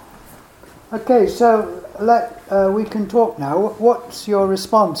Okay, so we can talk now. What's your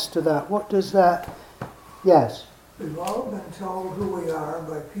response to that? What does that... Yes. We've all been told who we are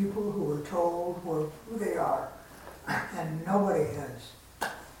by people who were told who they are. And nobody has.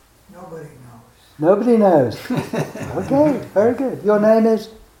 Nobody knows. Nobody knows. Okay, very good. Your name is?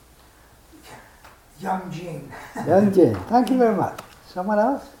 Young Gene. Young Gene. Thank you very much. Someone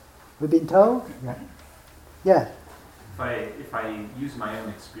else? We've been told? Yeah. Yes. If I use my own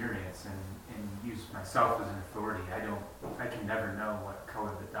experience and use myself as an authority, I can never know what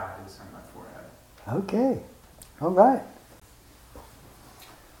color the dot is on my forehead. Okay. All right.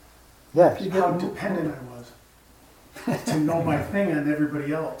 Yes. How dependent I was to know my thing on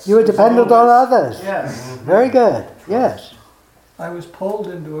everybody else. You were dependent on others. Yes. Very good. Yes. I was pulled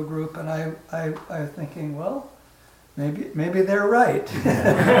into a group, and I was thinking, well, maybe they're right.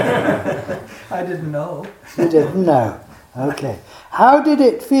 I didn't know. You didn't know. Okay. How did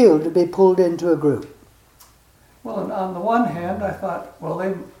it feel to be pulled into a group? Well, on the one hand, I thought, well,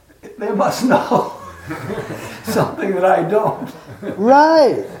 they must know something that I don't.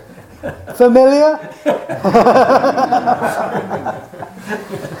 Right. Familiar?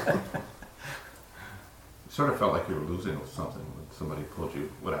 Sort of felt like you were losing something when somebody pulled you,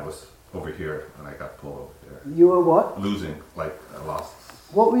 when I was over here and I got pulled over there. You were what? Losing, like I lost.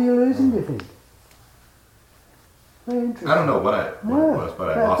 What were you losing, do you think? Very interesting. I don't know what it was,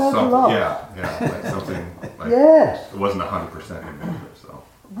 but I lost something. Yeah, like something. Like yes. It wasn't 100% in me, so.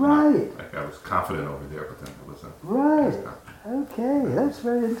 Right. Like I was confident over there, but then it wasn't. Right. Okay, that's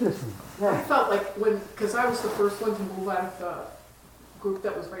very interesting. I Yeah. felt like because I was the first one to move out of the group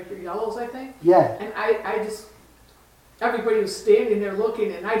that was right here, Yellows, I think. Yeah. And I just, everybody was standing there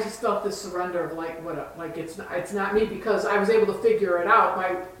looking, and I just felt this surrender of like it's not me, because I was able to figure it out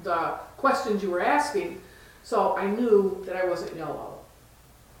by the questions you were asking. So I knew that I wasn't yellow.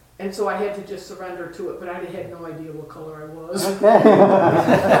 And so I had to just surrender to it, but I had no idea what color I was. Okay.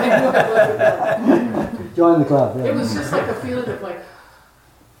 I knew I wasn't. Join the club. Yeah. It was just like a feeling of like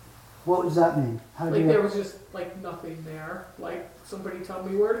What does that mean? How do like you... there was just like nothing there. Like somebody tell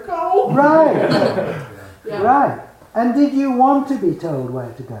me where to go. Right. Yeah. Right. And did you want to be told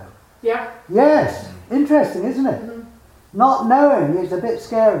where to go? Yeah. Yes. Interesting, isn't it? Mm-hmm. Not knowing is a bit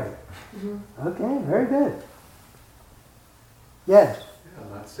scary. Mm-hmm. Okay, very good. Yes. Yeah,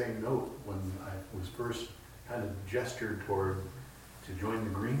 on that same note, when I was first kind of gestured toward to join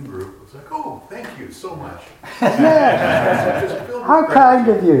the green group, it was like, oh, thank you so much. Yes. Just filled with How kind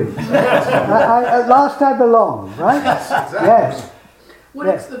of you. At last I belong, right? Exactly. Yes. What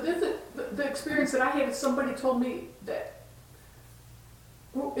Yes. the experience that I had is somebody told me that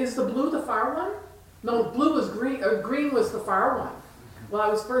is the blue the far one? No, blue was green, or green was the far one. Well, I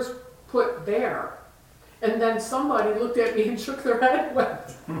was first put there, and then somebody looked at me and shook their head and went.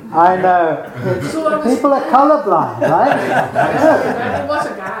 I know. So I was, People are colourblind, right? it was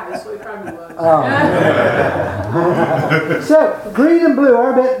a guy, so it probably was. Oh. So, green and blue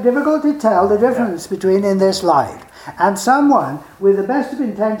are a bit difficult to tell the difference between in this light. And someone with the best of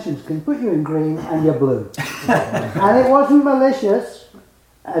intentions can put you in green and you're blue. And it wasn't malicious,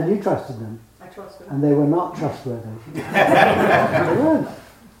 and you trusted them. I trusted. And they were not trustworthy. They weren't.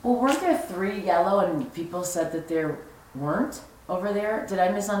 Well, weren't there 3 yellow and people said that there weren't over there? Did I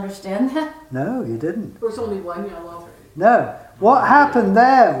misunderstand that? No, you didn't. There was only one yellow. No. What happened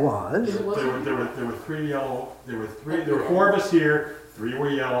there was... It wasn't. There were 3 yellow, there were 4 of us here, 3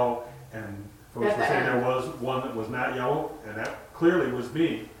 were yellow, and folks were saying there was one that was not yellow, and that clearly was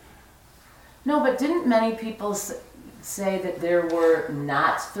me. No, but didn't many people say that there were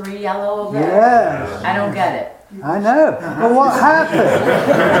not 3 yellow over there? Yes. I don't get it. I know. But what happened?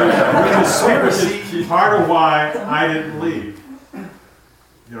 Conspiracy. Part of why I didn't leave.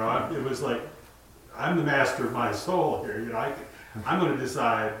 You know, it was like, I'm the master of my soul here. You know, I'm going to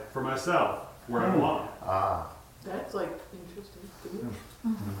decide for myself where I belong. That's like interesting to me.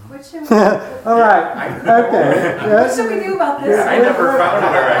 What should we, All right. Okay. what should we do about this? I never found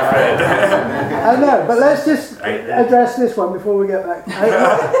where I fit. I know, but let's just address this one before we get back. How did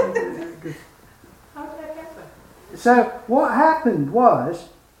that happen? So what happened was,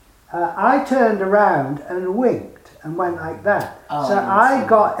 I turned around and winked and went like that. Oh, So I I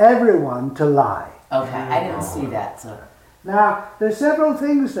got everyone to lie. Okay, I didn't see that, so. Now, there's several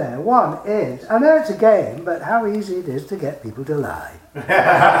things there. One is, I know it's a game, but how easy it is to get people to lie.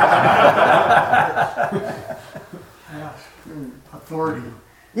 Authority.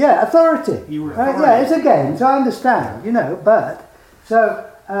 Yeah, authority. You were Right, authority. yeah, it's a game, so I understand, you know, but, so,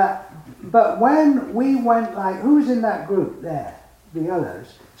 but when we went like, who was in that group there? The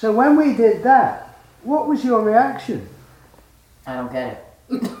others. So when we did that, what was your reaction? I don't get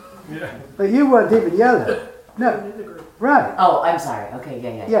it. But you weren't even yellow. No, In the group. right. Oh, I'm sorry. Okay,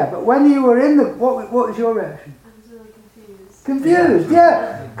 yeah. Yeah, but when you were in the, what was your reaction? I was really confused. Confused,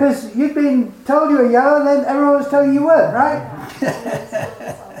 yeah. Because you'd been told you were yellow, and then everyone was telling you weren't, right?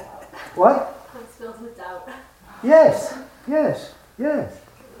 What? I'm filled with doubt. Yes.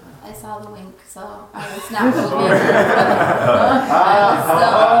 I saw the wink, so I was not moving.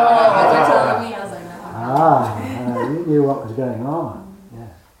 I was telling me, I was like, no. You knew what was going on. Yeah.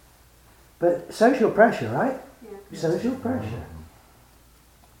 But social pressure, right? Yeah. Social pressure.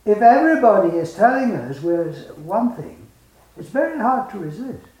 If everybody is telling us we're one thing, it's very hard to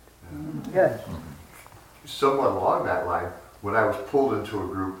resist. Yes. Somewhat along that line, when I was pulled into a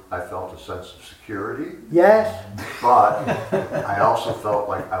group, I felt a sense of security, Yes. but I also felt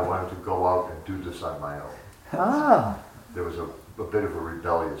like I wanted to go out and do this on my own. Ah, There was a bit of a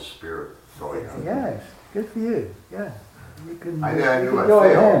rebellious spirit going on. yes. Good for you. Yeah. You can I knew I join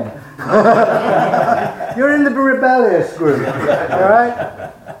failed. him. You're in the rebellious group. All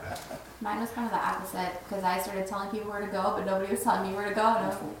right? Mine was kind of the opposite, because I started telling people where to go, but nobody was telling me where to go, and I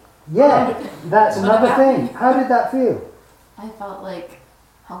was like, Yeah, that's What another about thing. me? How did that feel? I felt like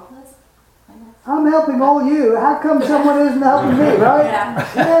helpless. I guess. I'm helping all you. How come someone isn't helping me, right? Yeah.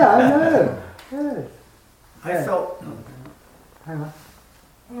 Yeah, I know. Yes. I felt Hang on.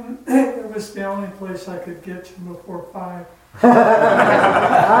 It was the only place I could get to before 5. I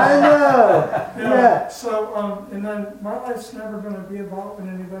know. Yeah. So, and then my life's never going to be about what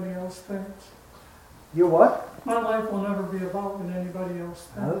anybody else thinks. You what? My life will never be about what anybody else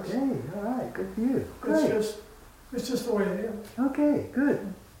thinks. Okay, all right. Good for you. Great. It's just the way it is. Okay,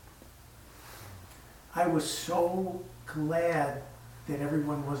 good. I was so glad that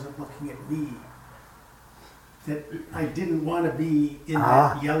everyone wasn't looking at me. That I didn't want to be in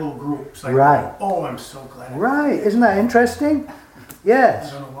that yellow group. So Right. Oh, I'm so glad. Right. Isn't that interesting? I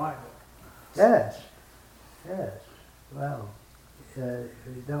Yes. don't know why. Yes. Yes. Well, you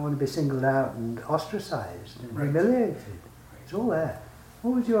don't want to be singled out and ostracized and Right. humiliated. It's all there.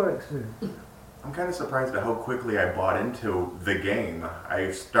 What was your experience? I'm kind of surprised at how quickly I bought into the game.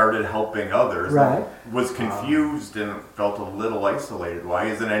 I started helping others. Right. Was confused and felt a little isolated. Why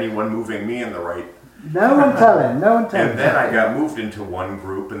isn't anyone moving me in the right? No one tell him. No one tell him. And then I got moved into one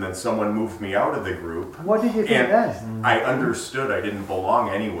group, and then someone moved me out of the group. What did you think And then? I understood I didn't belong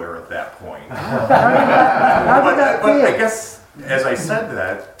anywhere at that point. How did that But I feel? guess as I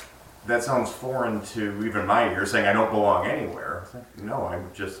said that sounds foreign to even my ears, saying I don't belong anywhere. No,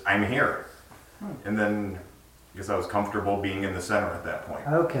 I'm here. And then I guess I was comfortable being in the center at that point.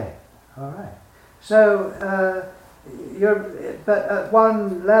 Okay. All right. So but at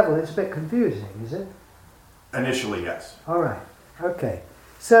one level it's a bit confusing, is it? Initially, yes. All right. Okay.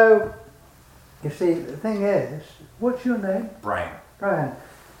 So you see, the thing is, what's your name? Brian. Brian.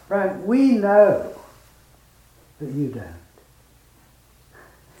 Brian, we know that you don't.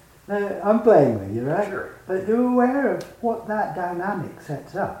 Now, I'm playing with you, right? Sure. But you're aware of what that dynamic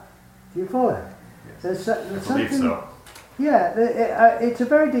sets up. Do you follow? There's I believe so. Yeah, it's a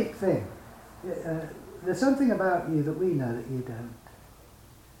very deep thing. There's something about you that we know that you don't.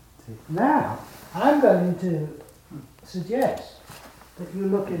 See. Now, I'm going to suggest that you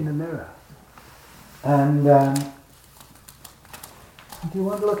look in the mirror. And do you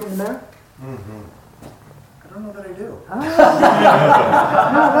want to look in the mirror? Mm-hmm. I don't know that I do. No,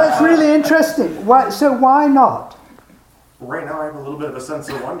 that's really interesting. So why not? Right now I have a little bit of a sense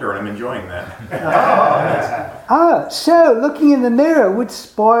of wonder and I'm enjoying that. So looking in the mirror would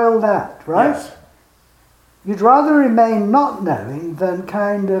spoil that, right? Yes. You'd rather remain not knowing than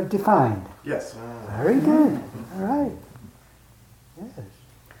kind of defined. Yes. Very good. All right. Yes.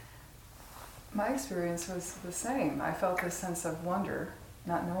 My experience was the same. I felt this sense of wonder,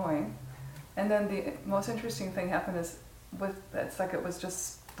 not knowing. And then the most interesting thing happened is it's like it was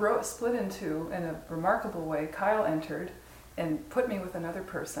just split into, in a remarkable way. Kyle entered and put me with another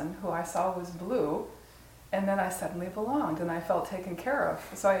person who I saw was blue, and then I suddenly belonged and I felt taken care of.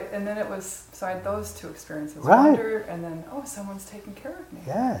 So I had those two experiences, Right. wonder and then, oh, someone's taking care of me.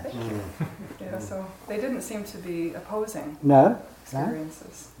 Yes. Thank you. So they didn't seem to be opposing No.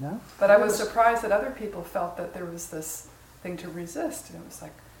 experiences. No. But I was surprised that other people felt that there was this thing to resist, and it was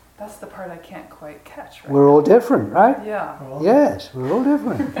like, that's the part I can't quite catch. Right We're all different, right? Yeah. Yes, we're all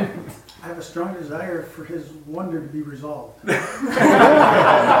different. I have a strong desire for his wonder to be resolved.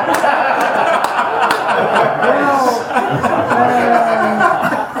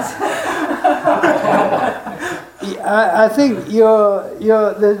 I think you're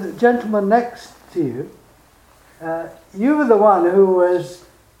the gentleman next to you. You were the one who was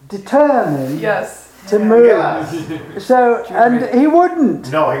determined Yes. to move. Yeah. So, and he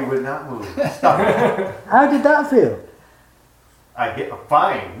wouldn't. No, he would not move. How did that feel? I get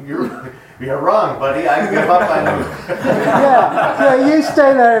fine. You're wrong, buddy. I give up on you. Yeah, you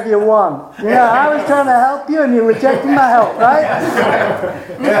stay there if you want. You know, I was trying to help you and you rejected my help, right?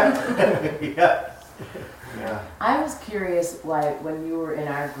 Yeah. I was curious why, when you were in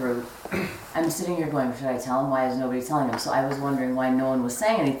our group, I'm sitting here going, should I tell him? Why is nobody telling him? So I was wondering why no one was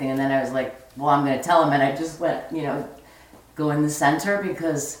saying anything, and then I was like, well, I'm going to tell him, and I just went, go in the center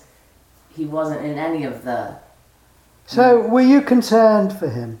because he wasn't in any of the... So, were you concerned for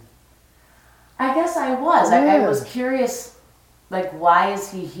him? I guess I was. Yeah. I was curious, like, why is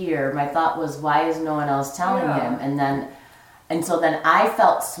he here? My thought was, why is no one else telling him? And so then I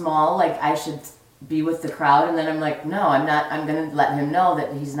felt small, like I should be with the crowd, and then I'm like, no, I'm not. I'm going to let him know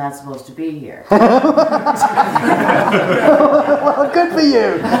that he's not supposed to be here. Well, good for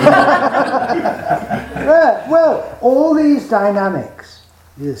you. Yeah, well, all these dynamics,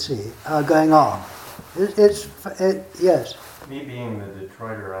 you see, are going on. Yes. Me being the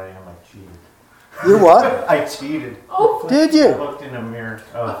Detroiter I am, I cheated. You what? I cheated. Oh. Did you? I looked in a mirror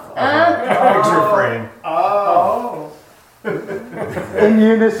of a picture frame. Oh. In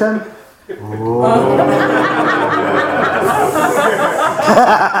unison.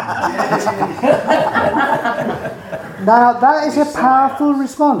 Now that is a powerful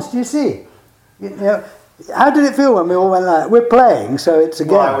response. Do you see? How did it feel when we all went like that? We're playing, so it's a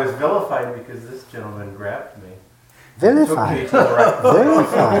game. Well, I was vilified because this gentleman grabbed me. Vilified. Took me to the right.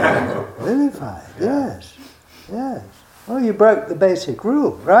 Vilified. Vilified. Yes. Yes. Well, you broke the basic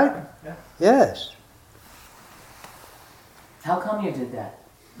rule, right? Yeah. Yes. How come you did that?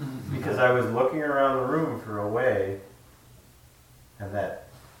 Because I was looking around the room for a way, and that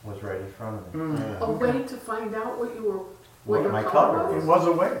was right in front of me. A way to find out what you were, What your my color color was? It was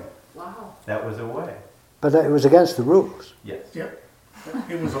a way. Wow. That was a way. But it was against the rules. Yes. Yep.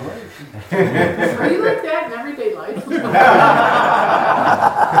 It was a way. Are you like that in everyday life?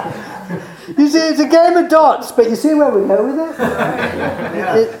 You see, it's a game of dots, but you see where we go with it?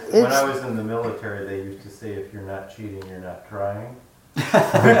 Yeah. It's, When I was in the military, they used to say, if you're not cheating, you're not trying.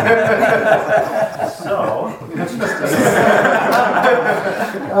 So.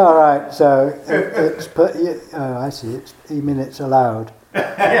 all right, so it's put. Oh, I see. You mean it's allowed?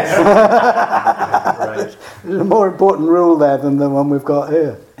 Yes. Right. There's a more important rule there than the one we've got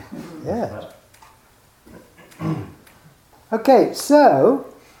here. Yes. Okay, so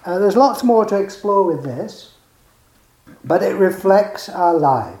there's lots more to explore with this, but it reflects our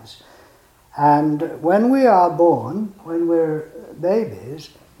lives. And when we are born, when we're babies,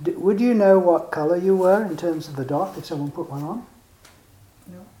 would you know what colour you were in terms of the dot if someone put one on?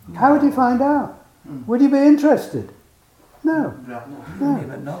 No. How would you find out? Would you be interested? No. You wouldn't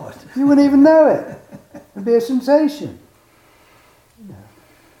even know it. You wouldn't even know it. It'd be a sensation.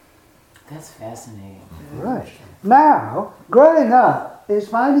 That's fascinating. Right. Now, growing up is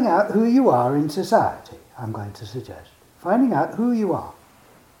finding out who you are in society, I'm going to suggest. Finding out who you are.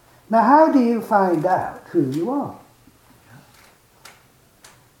 Now, how do you find out who you are?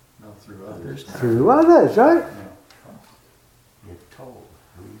 No, through others. Through others, right? You're told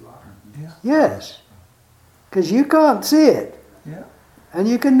who you are. Yeah. Yes. Because you can't see it. Yeah. And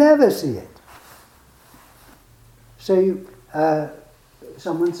you can never see it. So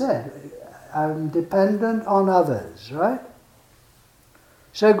someone said, I'm dependent on others, right?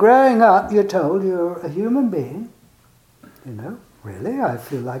 So growing up, you're told you're a human being. You know, really, I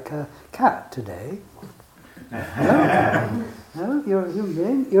feel like a cat today. No, you're a human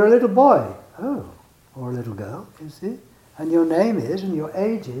being. You're a little boy. Oh, or a little girl, you see. And your name is, and your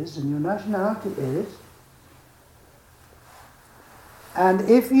age is, and your nationality is. And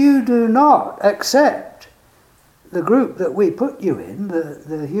if you do not accept the group that we put you in,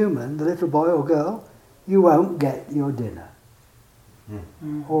 the human, the little boy or girl, you won't get your dinner.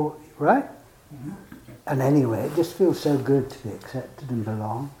 Or, right? And anyway, it just feels so good to be accepted and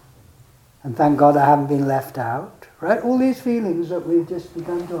belong. And thank God I haven't been left out, right? All these feelings that we've just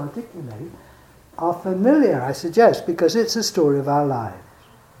begun to articulate are familiar, I suggest, because it's a story of our lives.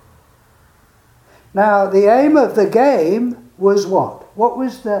 Now, the aim of the game was what? What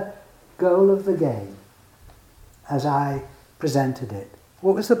was the goal of the game as I presented it?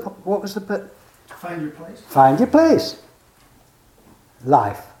 What was the Find your place. Find your place.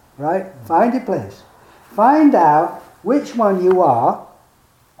 Life, right? Find your place. Find out which one you are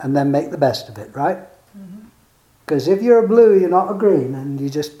and then make the best of it, right? Because if you're a blue, you're not a green, and you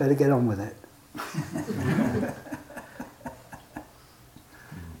just better get on with it.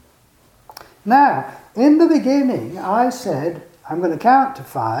 Now, in the beginning, I said, I'm going to count to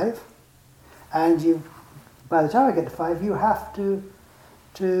 5, and by the time I get to 5, you have to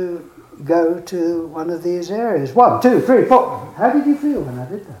go to one of these areas. 1, 2, 3, 4. How did you feel when I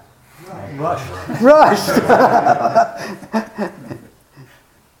did that? Rushed.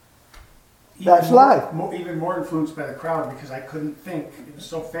 That's life. Even more influenced by the crowd because I couldn't think. It was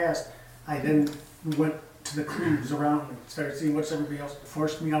so fast. I then went to the crews around me, started seeing what's everybody else,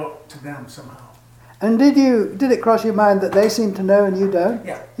 forced me out to them somehow. And did it cross your mind that they seem to know and you don't?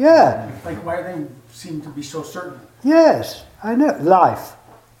 Yeah. Yeah. Like why they seem to be so certain. Yes, I know. Life.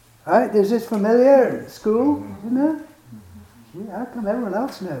 Right? Is this familiar at school? You know? Yeah, how come everyone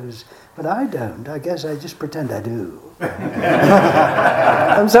else knows, but I don't? I guess I just pretend I do.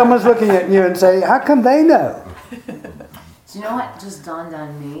 And someone's looking at you and saying, how come they know? So you know what just dawned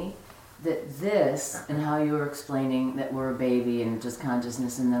on me? That this, and how you were explaining that we're a baby and just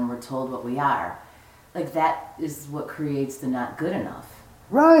consciousness and then we're told what we are, like that is what creates the not good enough.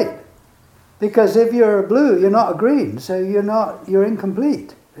 Right. Because if you're a blue, you're not a green, so you're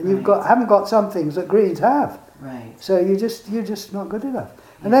incomplete. And haven't got some things that greens have. Right. So you're just not good enough.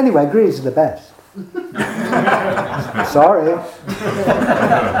 And anyway, greens are the best. Sorry. You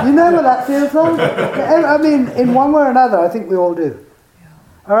know what that feels like? I mean, in one way or another, I think we all do.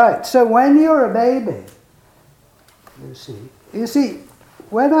 All right, so when you're a baby, you see,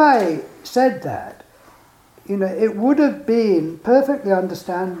 when I said that, it would have been perfectly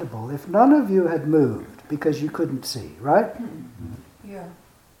understandable if none of you had moved because you couldn't see, right? Yeah.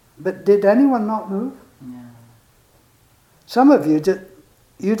 But did anyone not move? No. Some of you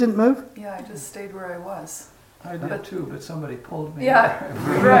you didn't move? Yeah, I just stayed where I was. I did too, but somebody pulled me. Yeah,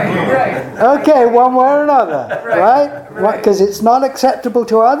 right. Okay, one way or another, right? Because it's not acceptable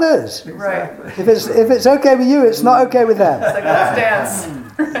to others. Right. If it's okay with you, it's not okay with them. It's like, let's dance.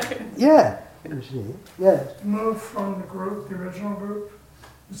 Yeah. You see, yes. Move from the group, the original group?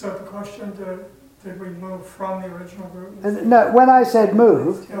 Is that the question? Did we move from the original group? No, when I said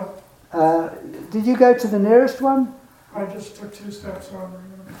move, did you go to the nearest one? I just took 2 steps over.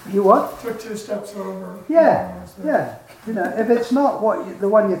 You what? Took 2 steps over. Yeah. If it's not the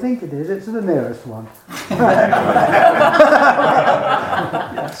one you think it is, it's the nearest one. Yeah,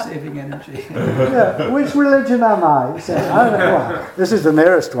 saving energy. Yeah. Which religion am I? You say, I don't know. Well, this is the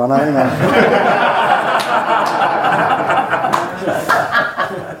nearest one, I know.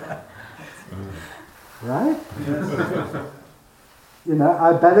 Right?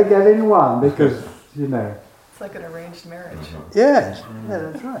 I better get in one because, It's like an arranged marriage. Yes, yeah,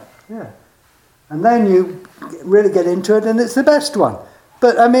 that's right, yeah. And then you really get into it and it's the best one.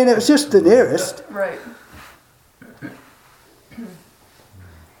 But, I mean, it was just the nearest. Right.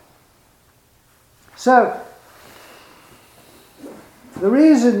 So,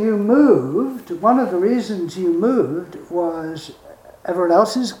 one of the reasons you moved was everyone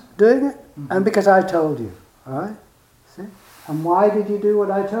else is doing it, and because I told you, all right? See? And why did you do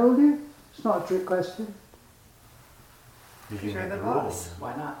what I told you? It's not a trick question. Because you're the boss.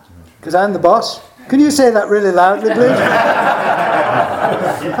 Why not? Because I'm the boss. Can you say that really loudly, please?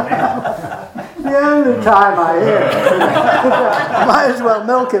 The only time I hear it. Might as well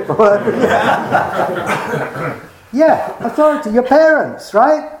milk it for it. Yeah, authority. Your parents,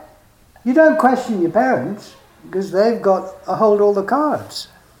 right? You don't question your parents because they've got hold all the cards.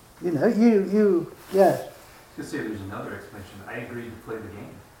 Yes. To say there's another explanation. I agreed to play the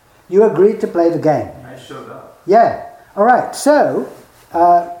game. You agreed to play the game. I showed up. Yeah. All right. So,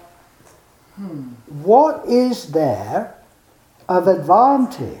 what is there of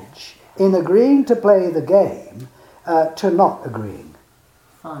advantage in agreeing to play the game to not agreeing?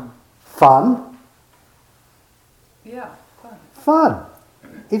 Fun. Fun? Yeah, fun. Fun.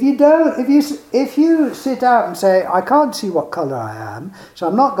 If you sit out and say, I can't see what colour I am, so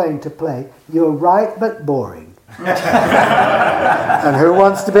I'm not going to play, you're right but boring. And who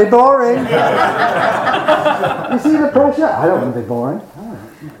wants to be boring? You see the pressure? I don't want to be boring. Oh,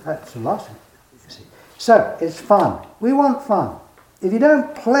 that's a lot. You see. So, it's fun. We want fun. If you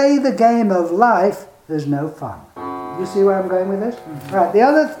don't play the game of life, there's no fun. You see where I'm going with this? Mm-hmm. Right.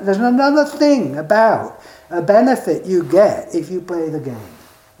 There's another thing about a benefit you get if you play the game.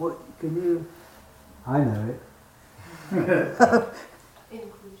 What can you? I know it.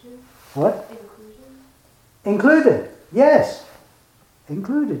 Inclusion. What? Inclusion. Included. Yes.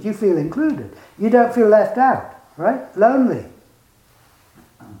 Included. You feel included. You don't feel left out, right? Lonely.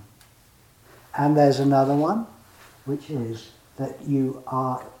 And there's another one, which is that you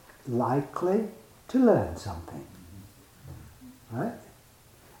are likely to learn something. Right?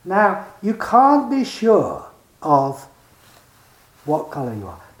 Now, you can't be sure of what colour you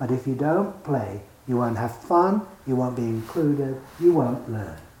are. But if you don't play, you won't have fun, you won't be included, you won't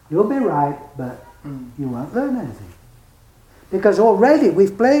learn. You'll be right, but you won't learn anything. Because already we're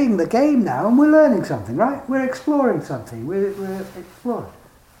playing the game now and we're learning something, right? We're exploring something. We're exploring.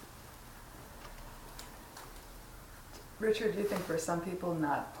 Richard, do you think for some people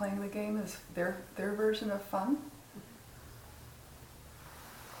not playing the game is their version of fun?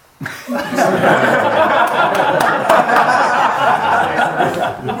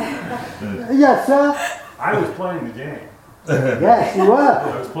 Yes, sir? I was playing the game. Yes, you were.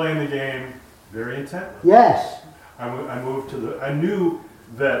 I was playing the game very intently. Yes. I moved to the, I knew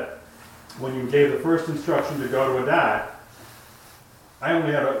that when you gave the first instruction to go to a dot, I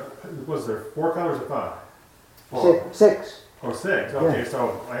only had was there 4 colors or 5? 4. Six. Oh, 6. Okay, yeah.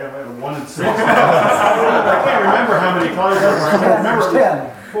 So I had a 1 and 6. I can't remember how many colors there were. I can't remember.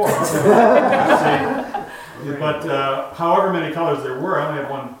 10. 4. Okay. But however many colors there were, I only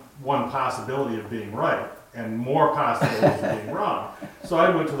had one possibility of being right and more possibilities of being wrong. So I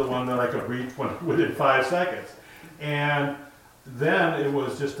went to the one that I could reach within 5 seconds. And then it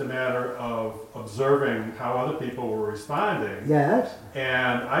was just a matter of observing how other people were responding. Yes.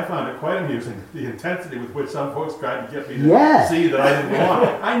 And I found it quite amusing, the intensity with which some folks tried to get me to see that I didn't want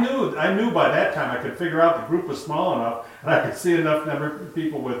it. I knew by that time I could figure out the group was small enough and I could see enough number of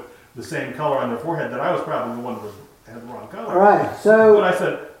people with the same color on their forehead that I was probably the one that had the wrong color. Right, so... But I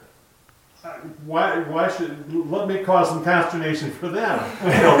said, why should, let me cause some consternation for them.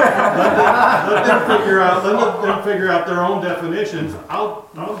 Let them figure out their own definitions. I'll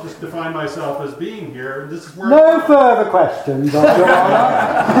just define myself as being here. This is where no further questions, Your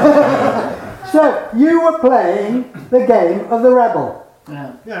Honor. So, you were playing the game of the rebel.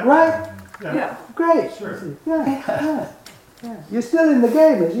 Yeah. Right? Yeah. Great. Sure. Yeah. You're still in the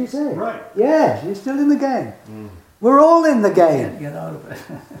game, as you say. Right. Yes, you're still in the game. We're all in the game. Get out of it.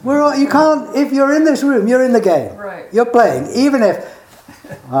 You can't, if you're in this room, you're in the game. Right. You're playing. Even if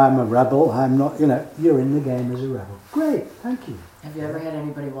I'm a rebel, I'm not, you're in the game as a rebel. Great, thank you. Have you ever had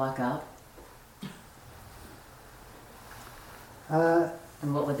anybody walk out?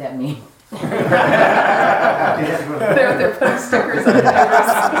 And what would that mean? They're putting stickers on their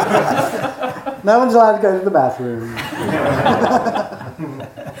neighbors. No one's allowed to go to the bathroom.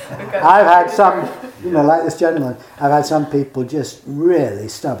 I've had some, like this gentleman, I've had some people just really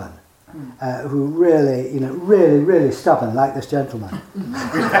stubborn, who really, really stubborn, like this gentleman.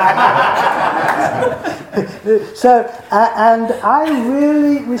 So, and I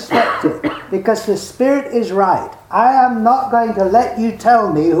really respect it, because the spirit is right. I am not going to let you tell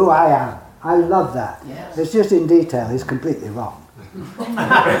me who I am. I love that. Yes. It's just in detail, it's completely wrong.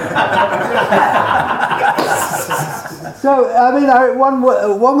 So, I mean, one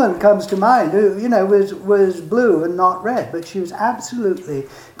woman comes to mind who, was blue and not red, but she was absolutely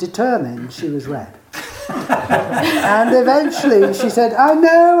determined she was red. And eventually she said, I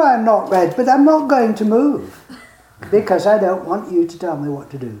know I'm not red, but I'm not going to move because I don't want you to tell me what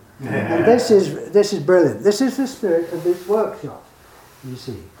to do. And this is brilliant. This is the spirit of this workshop, you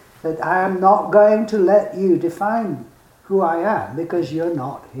see, that I am not going to let you define who I am because you're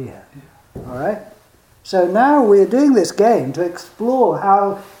not here. All right? So now we're doing this game to explore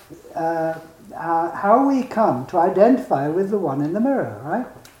how we come to identify with the one in the mirror, right?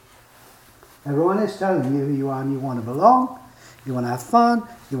 Everyone is telling you who you are and you want to belong, you want to have fun,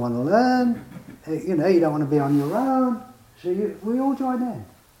 you want to learn, you don't want to be on your own. So we all join in.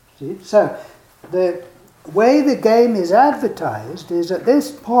 See? So the way the game is advertised is at this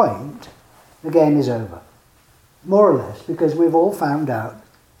point the game is over. More or less, because we've all found out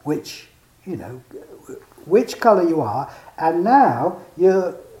which colour you are, and now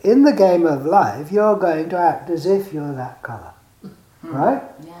you're in the game of life, you're going to act as if you're that colour. Right?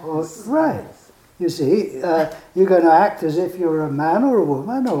 Yes. Right. You see, you're going to act as if you're a man or a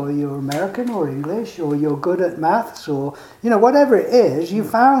woman, or you're American or English, or you're good at maths, or, whatever it is, you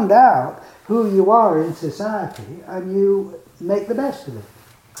found out who you are in society, and you make the best of it.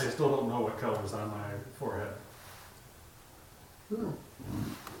 I still don't know what color is on my forehead.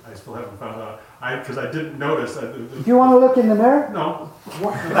 I still haven't found out. Because I didn't notice. Do you want to look in the mirror? No.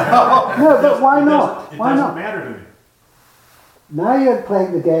 No, but why not? It Why doesn't not? matter to me. Now you're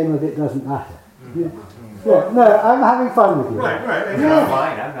playing the game of it doesn't matter. Yeah, no, I'm having fun with you. Right. Yeah. Not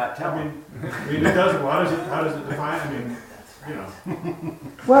mine, I'm not telling. I mean, it doesn't. How does it define? I mean,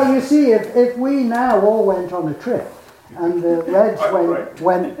 Well, you see, if we now all went on a trip, and the Reds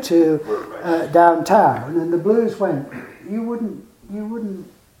went to downtown, and the Blues went, you wouldn't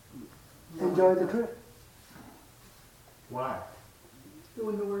enjoy the trip. Why? You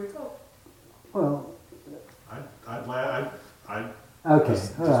wouldn't know where to go. Well, I'd okay,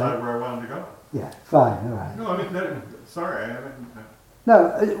 decide all right. where I wanted to go. Yeah, fine, all right. No, I mean, sorry, I haven't.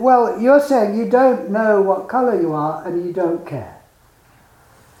 No, well, you're saying you don't know what colour you are and you don't care.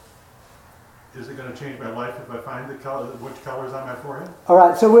 Is it going to change my life if I find the color, which color is on my forehead? All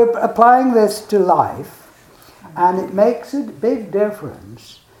right, so we're applying this to life, and it makes a big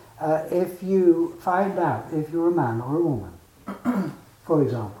difference if you find out if you're a man or a woman, for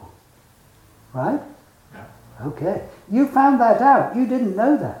example. Right? Yeah. Okay. You found that out. You didn't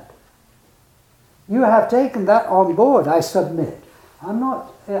know that. You have taken that on board, I submit. I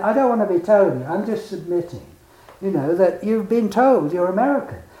don't want to be telling you, I'm just submitting, that you've been told you're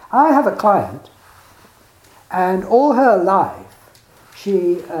American. I have a client, and all her life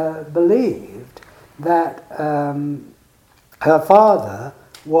she believed that her father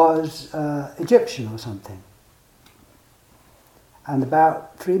was Egyptian or something. And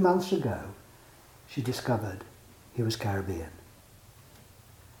about 3 months ago, she discovered he was Caribbean.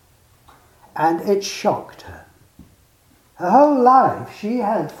 And it shocked her. Her whole life she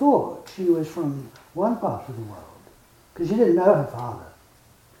had thought she was from one part of the world, because she didn't know her father.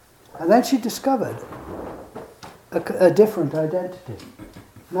 And then she discovered a different identity.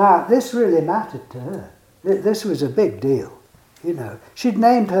 Now, this really mattered to her. This was a big deal. She'd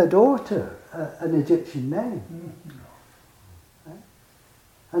named her daughter an Egyptian name.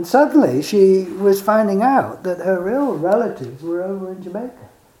 And suddenly she was finding out that her real relatives were over in Jamaica.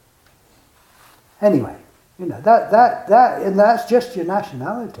 Anyway, and that's just your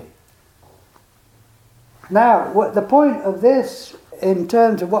nationality. Now, the point of this, in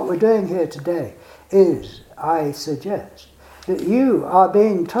terms of what we're doing here today, is, I suggest, that you are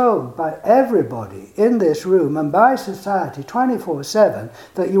being told by everybody in this room and by society 24/7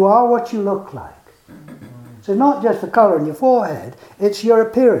 that you are what you look like. So not just the colour on your forehead, it's your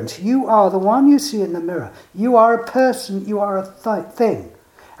appearance. You are the one you see in the mirror. You are a person, you are a thing.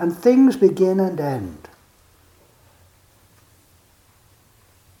 And things begin and end.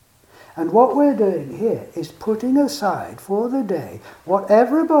 And what we're doing here is putting aside for the day what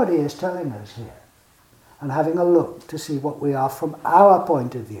everybody is telling us here and having a look to see what we are from our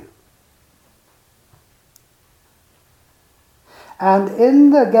point of view. And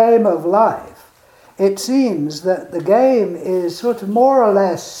in the game of life, it seems that the game is sort of more or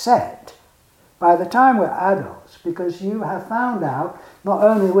less set by the time we're adults, because you have found out not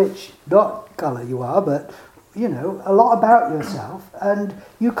only which dot colour you are, but, a lot about yourself, and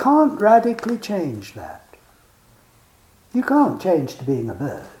you can't radically change that. You can't change to being a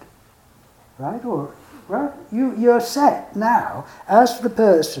bird, right? Right? You're set now as the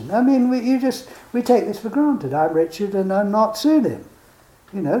person. I mean, we take this for granted. I'm Richard and I'm not Sunim.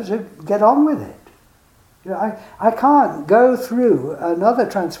 So get on with it. I can't go through another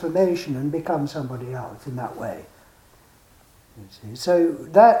transformation and become somebody else in that way. You see? So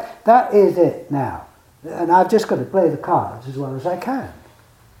that is it now. And I've just got to play the cards as well as I can.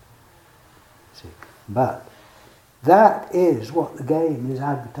 See? But that is what the game is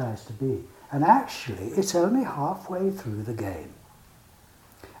advertised to be. And actually, it's only halfway through the game.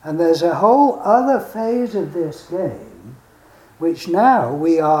 And there's a whole other phase of this game which now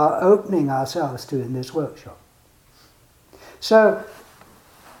we are opening ourselves to in this workshop. So,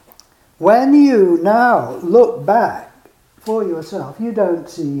 when you now look back for yourself, you don't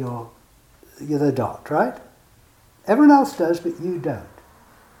see you're the dot, right? Everyone else does, but you don't.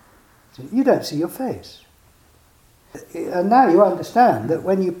 So you don't see your face. And now you understand that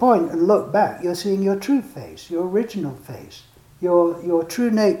when you point and look back, you're seeing your true face, your original face, your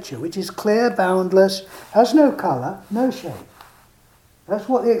true nature, which is clear, boundless, has no colour, no shape. That's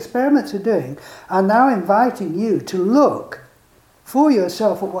what the experiments are doing, are now inviting you to look for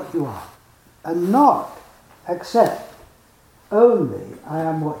yourself at what you are, and not accept only, I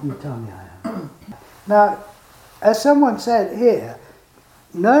am what you tell me I am. Now, as someone said here,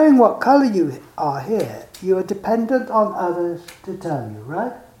 knowing what colour you are here, you are dependent on others to tell you,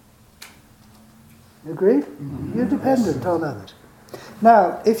 right? Agreed? Mm-hmm. You're dependent on others.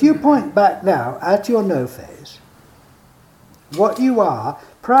 Now, if you point back now at your no face, what you are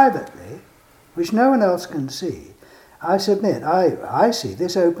privately, which no one else can see, I submit, I see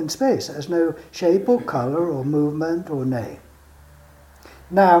this open space as no shape or colour or movement or name.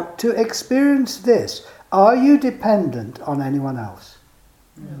 Now, to experience this, are you dependent on anyone else?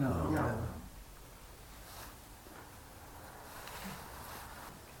 No.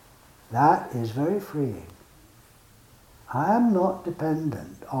 That is very freeing. I am not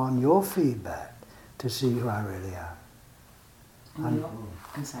dependent on your feedback to see who I really am.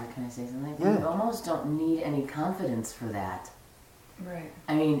 I'm sorry, can I say something? Yeah. You almost don't need any confidence for that. Right.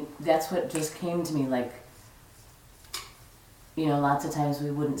 I mean, that's what just came to me, lots of times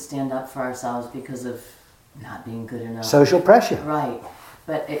we wouldn't stand up for ourselves because of not being good enough. Social pressure. Right.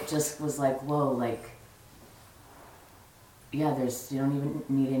 But it just was like, whoa, like, yeah, you don't even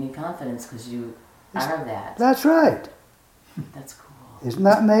need any confidence because you are that. That's right. That's cool. Isn't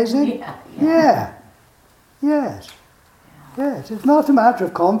that amazing? Yeah. Yes. Yes. It's not a matter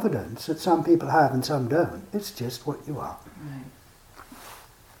of confidence that some people have and some don't. It's just what you are. Right.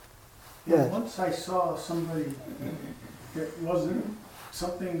 Yes. Once I saw somebody that wasn't,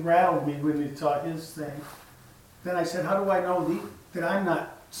 something rattled me when he taught his thing. Then I said, how do I know that I'm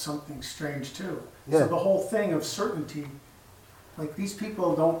not something strange too? Yeah. So the whole thing of certainty, like these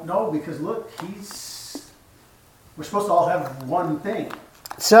people don't know because look, we're supposed to all have one thing.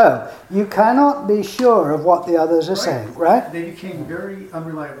 So, you cannot be sure of what the others are saying, right? They became very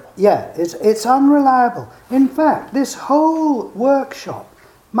unreliable. Yeah, it's unreliable. In fact, this whole workshop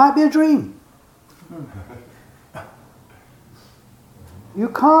might be a dream. You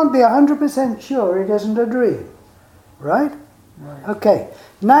can't be 100% sure it isn't a dream, right? Right. Okay,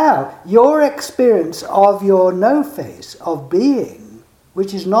 now your experience of your no face, of being,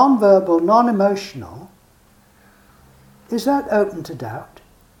 which is non-verbal, non-emotional, is that open to doubt?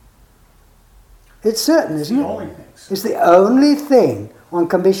 It's certain, isn't it? The only thing. It's the only thing one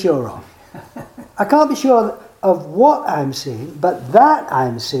can be sure of. I can't be sure of what I'm seeing, but that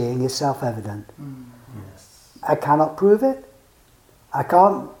I'm seeing is self-evident. Yes. I cannot prove it. I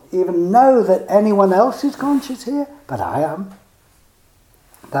can't even know that anyone else is conscious here, but I am.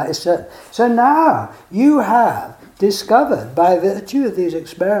 That is certain. So now you have discovered, by virtue of these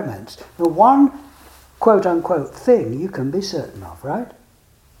experiments, the one quote-unquote thing you can be certain of, right?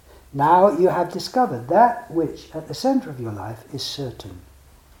 Now you have discovered that which at the centre of your life is certain.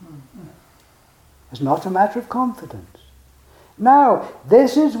 It's not a matter of confidence. Now,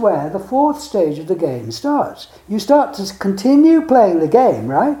 this is where the fourth stage of the game starts. You start to continue playing the game,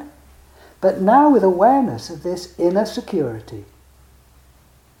 right? But now with awareness of this inner security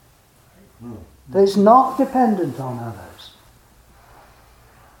that is not dependent on others.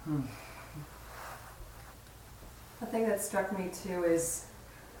 The thing that struck me too is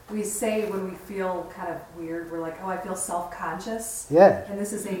we say when we feel kind of weird, we're like, oh, I feel self-conscious. Yes. And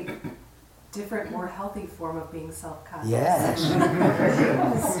this is a different, more healthy form of being self-conscious. Yes.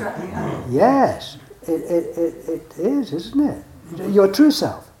 Struck me out. Yes. It is, isn't it? Your true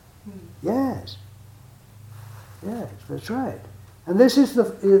self. Yes. Yes, that's right. And this is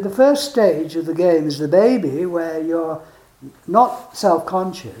the first stage of the game is the baby, where you're not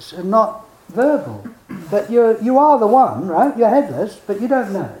self-conscious and not verbal. But you are the one, right? You're headless, but you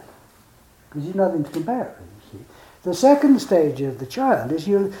don't know it. Because you've nothing to compare it with, you see. The second stage of the child is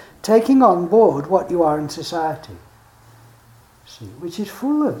you're taking on board what you are in society, see, which is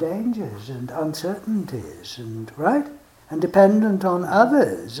full of dangers and uncertainties, and right? And dependent on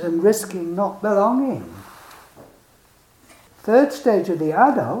others and risking not belonging. Third stage of the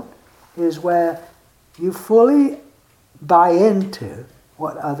adult is where you fully buy into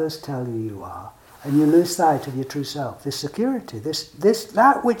what others tell you are, and you lose sight of your true self, this security,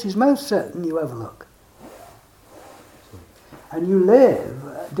 that which is most certain you overlook. And you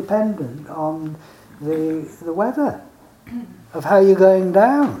live dependent on the weather, of how you're going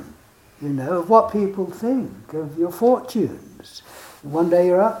down, of what people think, of your fortunes. One day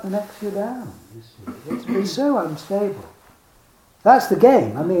you're up, the next you're down, you see. It's so unstable. That's the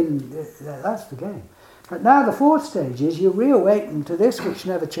game. That's the game. But now the fourth stage is you reawaken to this which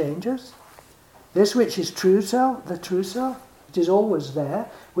never changes, this which is true self, the true self, which is always there,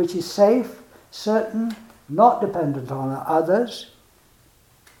 which is safe, certain, not dependent on others.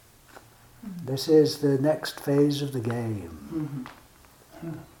 This is the next phase of the game.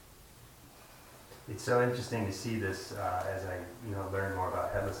 It's so interesting to see this as I learn more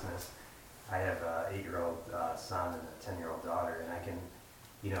about headlessness. I have an 8-year-old son and a 10-year-old daughter, and I can,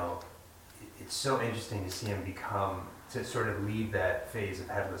 it's so interesting to see him to sort of leave that phase of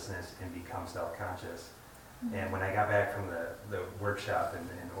headlessness and become self-conscious. And when I got back from the workshop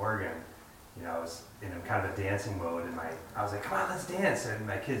in Oregon, I was in kind of a dancing mode, and I was like, come on, let's dance. And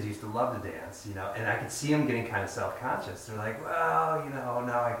my kids used to love to dance, and I could see them getting kind of self-conscious. They're like, well,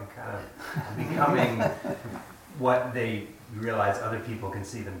 now I can kind of, I'm becoming what they realize other people can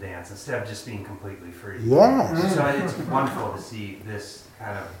see them dance instead of just being completely free. Yes. So it's wonderful to see this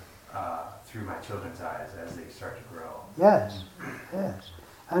kind of through my children's eyes as they start to grow. Yes, yes.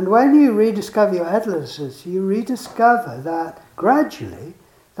 And when you rediscover your headlessness, you rediscover that gradually,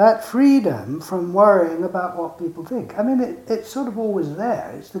 that freedom from worrying about what people think. It's sort of always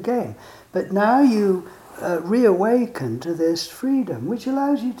there, it's the game. But now you reawaken to this freedom, which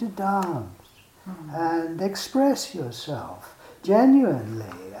allows you to dance and express yourself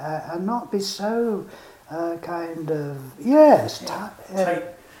genuinely and not be so kind of, yes.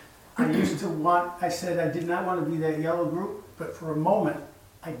 I used to want, I said I did not want to be that yellow group, but for a moment,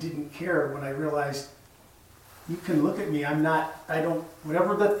 I didn't care when I realized you can look at me, I don't,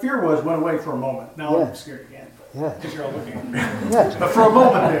 whatever the fear was went away for a moment. Now I'm scared again, because you're all looking at me. Yes. But for a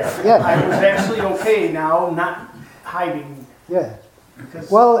moment there, Yes. I was actually okay now, not hiding. Yes. Because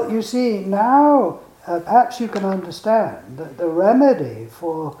Well, you see, now perhaps you can understand that the remedy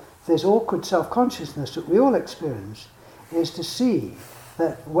for this awkward self-consciousness that we all experience is to see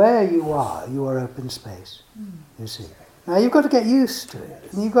that where you are open space, you see. Now you've got to get used to it,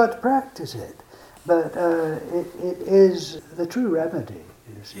 and you've got to practice it, but it is the true remedy,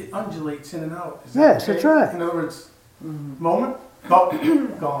 you see. it undulates in and out. Is Yes, that that's okay? right. In other words, moment,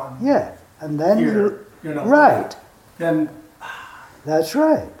 gone. Yeah, and then Here, you're not right, Then, that's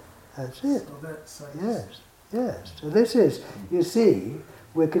right, that's it. so that's like, Yes, yes. So this is, you see,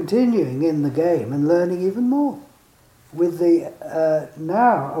 we're continuing in the game and learning even more with the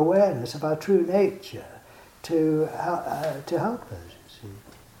now awareness of our true nature to help us, you see.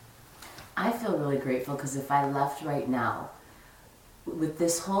 I feel really grateful because if I left right now, with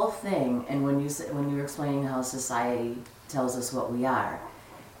this whole thing, and when you were explaining how society tells us what we are,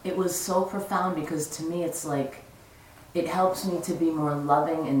 it was so profound because to me it's like, it helps me to be more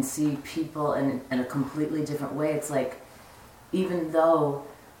loving and see people in a completely different way. It's like, even though,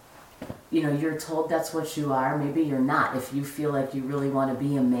 you know, you're told that's what you are, maybe you're not. If you feel like you really want to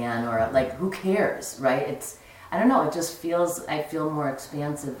be a man or like, who cares, right? It's, I don't know, it just feels, I feel more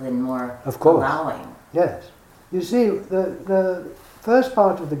expansive and more Of course. allowing. Yes. You see, the first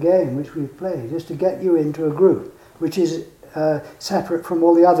part of the game which we've played is to get you into a group which is separate from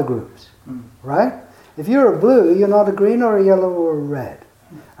all the other groups, right? If you're a blue, you're not a green or a yellow or a red.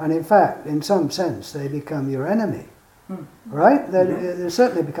 And in fact, in some sense, they become your enemy, right? They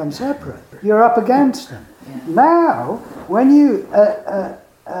certainly become separate. You're up against them. Yeah. Now, when you,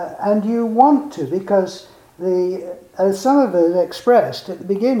 and you want to, because as some of us expressed at the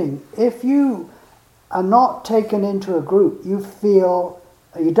beginning, if you are not taken into a group, you feel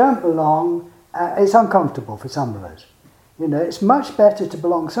you don't belong, it's uncomfortable for some of us. You know, it's much better to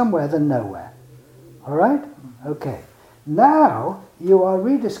belong somewhere than nowhere. All right? Okay. Now you are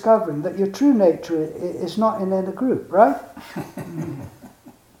rediscovering that your true nature is not in any group, right?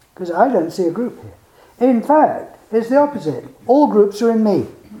 Because I don't see a group here. In fact, it's the opposite. All groups are in me.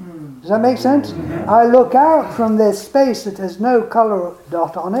 Does that make sense? I look out from this space that has no colour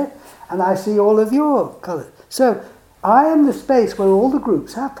dot on it, and I see all of your colours. So I am the space where all the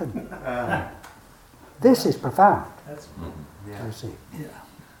groups happen. This is profound. You see.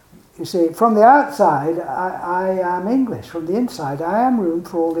 You see, from the outside, I am English. From the inside, I am room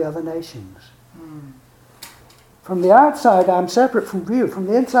for all the other nations. From the outside, I'm separate from you. From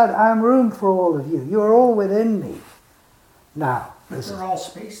the inside, I am room for all of you. You are all within me. Now, but they're all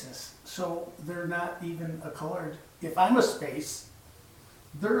spaces, so they're not even a colored. If I'm a space,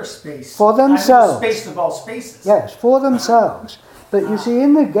 they're a space. For themselves. I'm the space of all spaces. Yes, for themselves. But you see,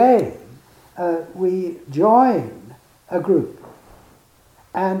 in the game, we join a group.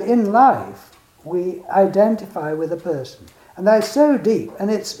 And in life, we identify with a person. And that is so deep, and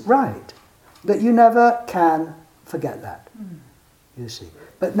it's right, that you never can forget that, you see.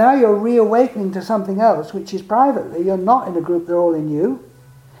 But now you're reawakening to something else, which is privately, you're not in a group, they're all in you.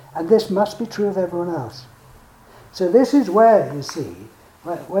 And this must be true of everyone else. So this is where, you see,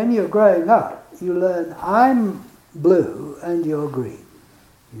 when you're growing up, you learn, I'm blue and you're green,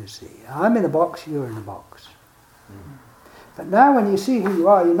 you see. I'm in a box, you're in a box. But now when you see who you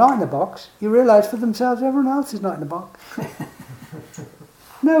are, you're not in a box, you realize for themselves everyone else is not in a box.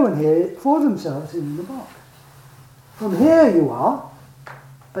 No one here for themselves is in the box. From here you are,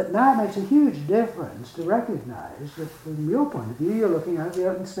 but now it makes a huge difference to recognize that from your point of view, you're looking out the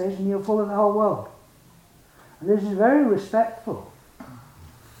open space and you're full of the whole world. And this is very respectful.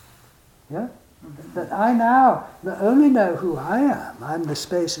 Yeah? That I now not only know who I am, I'm the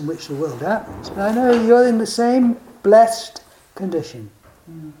space in which the world happens, but I know you're in the same blessed condition.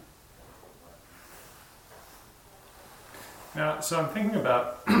 Now, so I'm thinking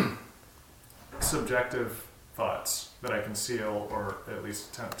about subjective thoughts that I conceal, or at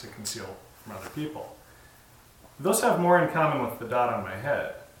least attempt to conceal from other people. Those have more in common with the dot on my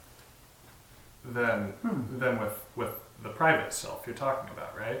head than with the private self you're talking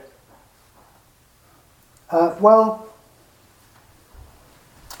about, right? Well,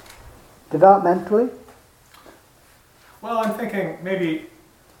 developmentally. Well, I'm thinking maybe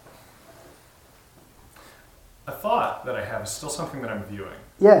a thought that I have is still something that I'm viewing.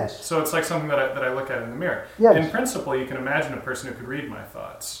 Yes. So it's like something that I look at in the mirror. Yes. In principle, you can imagine a person who could read my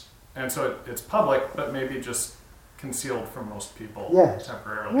thoughts. And so it's public, but maybe just concealed from most people Yes.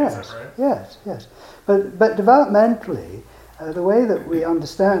 temporarily, Yes. is that right? Yes, yes. But developmentally, the way that we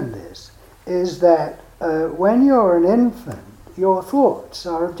understand this is that when you're an infant, your thoughts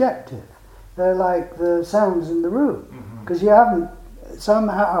are objective. They're like the sounds in the room, because you haven't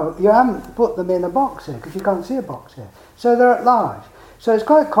put them in a box here, because you can't see a box here. So they're at large. So it's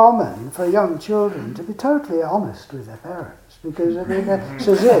quite common for young children to be totally honest with their parents, because I mean, it's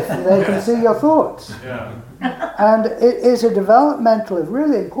as if they can see your thoughts. Yeah. And it is a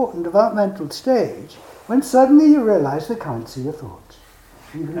really important developmental stage when suddenly you realize they can't see your thoughts.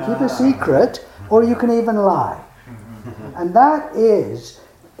 You can keep a secret, or you can even lie. And that is,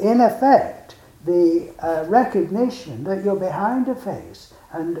 in effect, the recognition that you're behind a face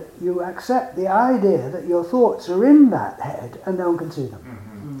and you accept the idea that your thoughts are in that head and no one can see them.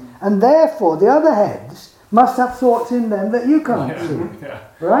 And therefore, the other heads must have thoughts in them that you can't see.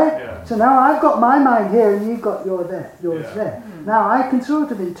 Right? Yeah. So now I've got my mind here and you've got yours there. Now I can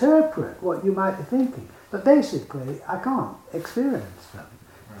sort of interpret what you might be thinking, but basically I can't experience them.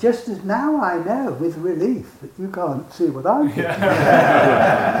 Just as now I know with relief that you can't see what I'm thinking.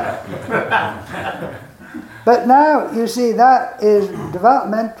 But now, you see, that is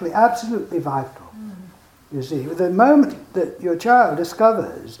developmentally absolutely vital. You see, the moment that your child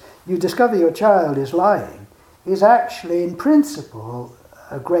you discover your child is lying, is actually in principle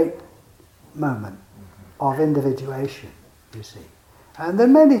a great moment of individuation, you see. And there are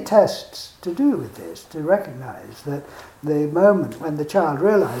many tests to do with this, to recognize that the moment when the child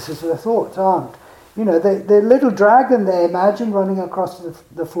realizes their thoughts aren't, the little dragon they imagine running across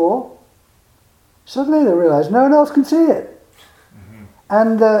the floor, suddenly they realize no one else can see it.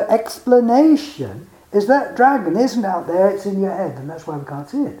 And the explanation is that dragon isn't out there, it's in your head, and that's why we can't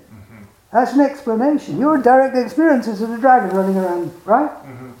see it. That's an explanation. Your direct experiences of the dragon running around, right?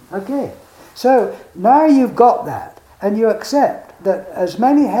 Okay. So now you've got that, and you accept that as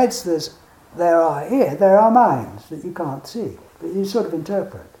many heads as there are here, there are minds that you can't see, but you sort of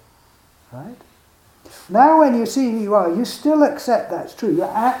interpret, right? Now when you see who you are, you still accept that's true. You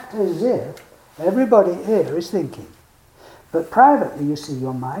act as if everybody here is thinking. But privately, you see,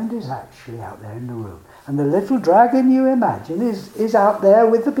 your mind is actually out there in the room. And the little dragon you imagine is out there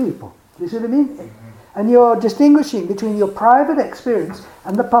with the people. Do you see what I mean? And you're distinguishing between your private experience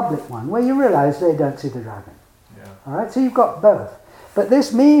and the public one, where you realize they don't see the dragon. All right, so you've got both. But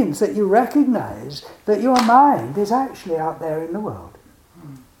this means that you recognize that your mind is actually out there in the world.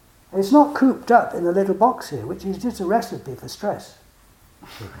 It's not cooped up in a little box here, which is just a recipe for stress.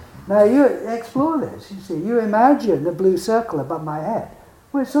 Now you explore this, you see. You imagine the blue circle above my head.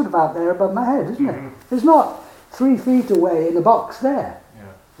 Well, it's sort of out there above my head, isn't it? It's not 3 feet away in a box there.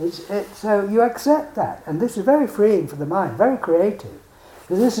 So you accept that. And this is very freeing for the mind, very creative.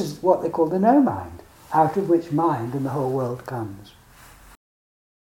 Because this is what they call the no mind, out of which mind and the whole world comes.